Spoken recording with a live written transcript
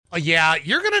Yeah,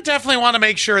 you're going to definitely want to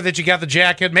make sure that you got the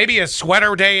jacket, maybe a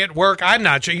sweater day at work. I'm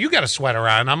not sure. You got a sweater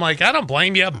on. I'm like, I don't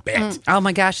blame you a bit. Oh,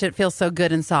 my gosh, it feels so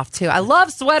good and soft, too. I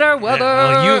love sweater weather.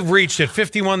 Well, you've reached it.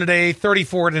 51 today,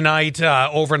 34 tonight,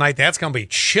 overnight. That's going to be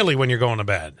chilly when you're going to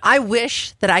bed. I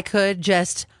wish that I could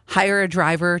just hire a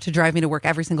driver to drive me to work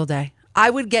every single day. I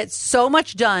would get so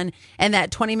much done in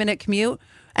that 20-minute commute.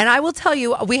 And I will tell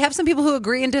you, we have some people who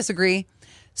agree and disagree.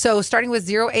 So starting with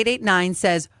 0889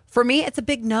 says, for me, it's a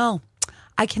big no.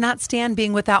 I cannot stand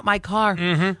being without my car.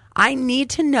 I need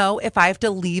to know if I have to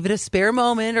leave at a spare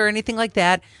moment or anything like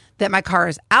that my car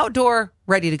is outdoor,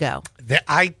 ready to go.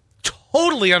 I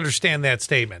totally understand that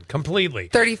statement completely.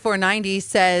 3490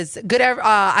 says,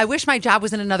 I wish my job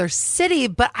was in another city,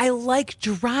 but I like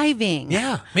driving.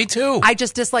 Yeah, me too. I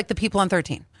just dislike the people on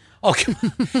 13. Okay.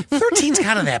 13's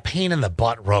kind of that pain in the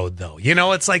butt road, though. You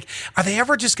know, it's like, are they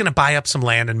ever just going to buy up some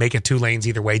land and make it 2 lanes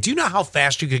either way? Do you know how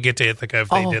fast you could get to Ithaca if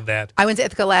they did that? I went to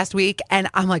Ithaca last week, and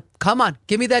I'm like, come on,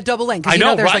 give me that double lane. I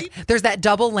know, right? There's that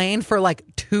double lane for like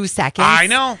 2 seconds. I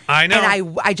know. And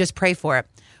I just pray for it.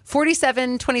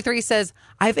 4723 says,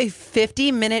 I have a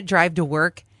 50-minute drive to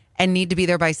work and need to be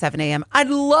there by 7 a.m. I'd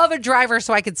love a driver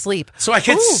so I could sleep. So I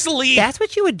could sleep. That's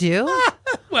what you would do?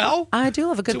 Well, I do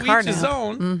love a good car to now. each his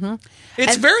own.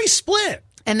 It's very split.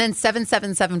 And then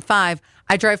 7775,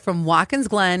 I drive from Watkins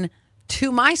Glen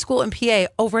to my school in PA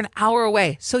over an hour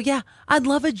away. So yeah, I'd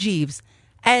love a Jeeves.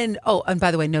 And by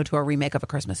the way, no to a remake of A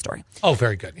Christmas Story. Oh,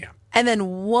 very good, yeah. And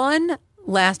then one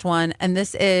last one, and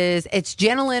it's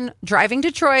Janelyn driving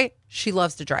Detroit. She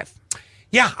loves to drive.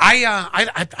 Yeah,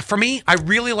 for me, I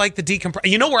really like the decompress.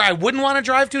 You know where I wouldn't want to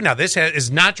drive to? Now, this is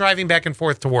not driving back and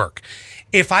forth to work.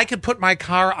 If I could put my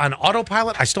car on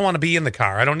autopilot, I still want to be in the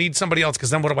car. I don't need somebody else,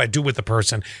 because then what do I do with the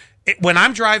person? When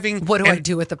I'm driving... What do I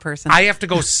do with the person? I have to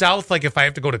go south, like if I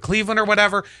have to go to Cleveland or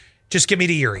whatever, just get me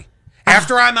to Erie.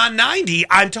 After I'm on 90,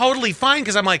 I'm totally fine,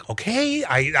 because I'm like, okay,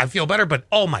 I feel better, but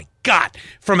oh my God,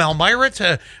 from Elmira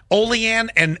to Olean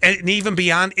and even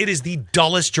beyond, it is the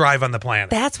dullest drive on the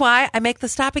planet. That's why I make the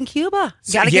stop in Cuba.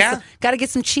 Got to get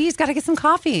some cheese, got to get some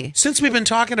coffee. Since we've been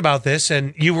talking about this,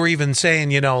 and you were even saying,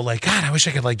 like, God, I wish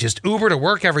I could like just Uber to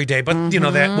work every day, but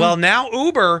now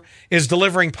Uber is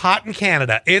delivering pot in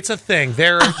Canada. It's a thing.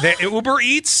 Uber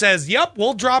Eats says, yep,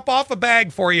 we'll drop off a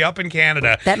bag for you up in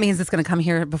Canada. That means it's going to come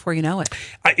here before you know it.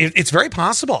 It's very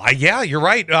possible. Yeah, you're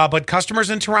right. But customers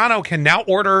in Toronto can now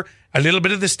order a little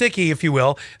bit of the sticky, if you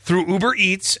will, through Uber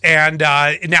Eats. And now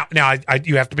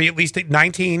you have to be at least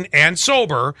 19 and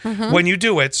sober when you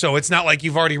do it. So it's not like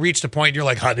you've already reached a point you're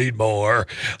like, I need more.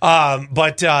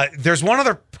 But there's one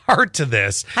other part to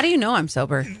this. How do you know I'm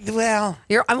sober? Well,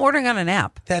 I'm ordering on an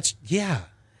app. Yeah.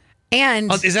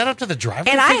 And is that up to the driver?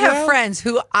 And I have friends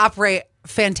who operate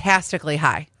fantastically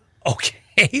high.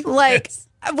 Okay. Like,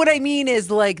 what I mean is,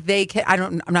 like,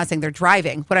 I'm not saying they're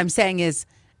driving. What I'm saying is,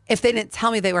 if they didn't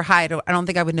tell me they were high, I don't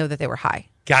think I would know that they were high.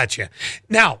 Gotcha.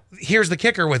 Now, here's the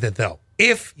kicker with it, though.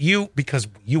 Because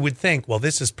you would think, well,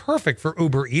 this is perfect for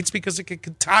Uber Eats because it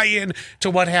could tie in to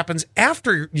what happens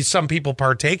after some people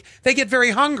partake. They get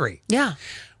very hungry. Yeah.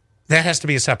 That has to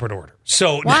be a separate order.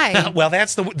 So, why? Well,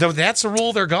 that's the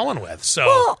rule they're going with. So,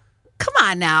 well, come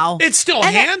on now. It's still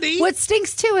handy. What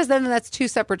stinks too is then that's 2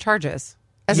 separate charges.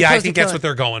 Yeah, I think that's what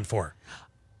they're going for.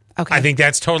 Okay. I think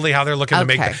that's totally how they're looking to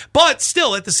make it. But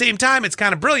still, at the same time, it's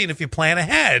kind of brilliant if you plan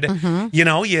ahead. You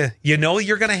know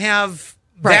you're going to have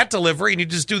that delivery, and you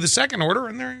just do the second order,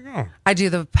 and there you go. I do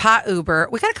the pot Uber.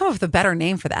 We got to come up with a better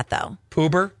name for that, though.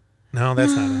 Poober? No,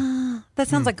 that's not it. That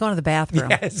sounds like going to the bathroom.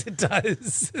 Yes, it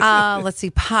does. Let's see.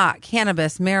 Pot,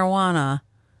 cannabis, marijuana.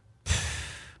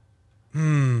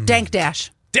 Dank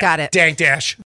Dash. Got it. Dank Dash.